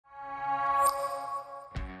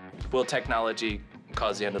will technology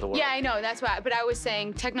cause the end of the world? Yeah, I know, that's why. But I was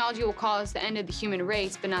saying technology will cause the end of the human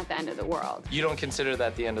race, but not the end of the world. You don't consider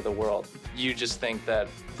that the end of the world. You just think that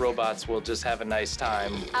robots will just have a nice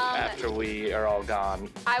time after we are all gone.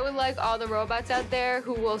 I would like all the robots out there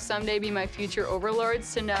who will someday be my future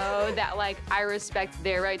overlords to know that, like, I respect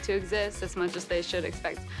their right to exist as much as they should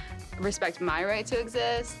respect my right to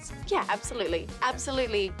exist. Yeah, absolutely.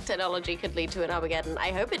 Absolutely, technology could lead to an Armageddon.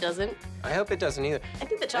 I hope it doesn't. I hope it doesn't either. I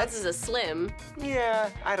think the chances are slim. Yeah,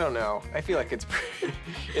 I don't know. I feel like it's coming.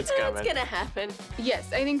 It's gonna happen.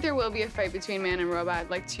 Yes, I think there will be a fight between man and robot. I'd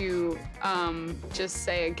like to just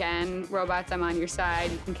say again, robots, I'm on your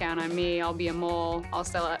side. You can count on me. I'll be a mole. I'll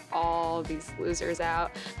sell all these losers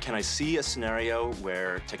out. Can I see a scenario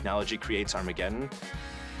where technology creates Armageddon?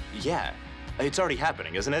 Yeah, it's already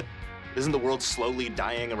happening, isn't it? Isn't the world slowly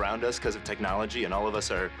dying around us because of technology and all of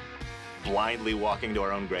us are blindly walking to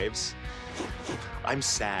our own graves? I'm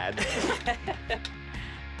sad.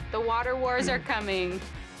 The water wars are coming.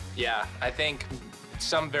 Yeah, I think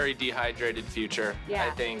some very dehydrated future. Yeah.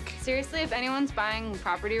 I think. Seriously, if anyone's buying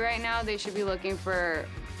property right now, they should be looking for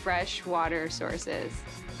fresh water sources.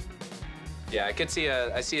 Yeah, I see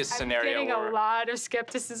a scenario I'm getting where a lot of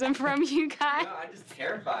skepticism from you guys. No, I'm just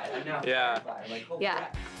terrified. I'm now terrified. I'm like, holy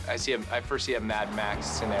crap. I first see a Mad Max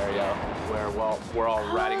scenario where we're all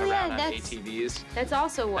riding around on ATVs. That's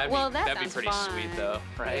also what. That'd be pretty sweet though,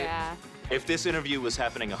 right? Yeah. If this interview was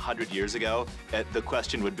happening 100 years ago, the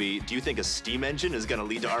question would be, do you think a steam engine is going to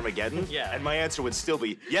lead to Armageddon? Yeah. And my answer would still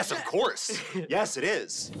be, yes, of course. Yes, it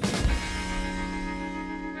is.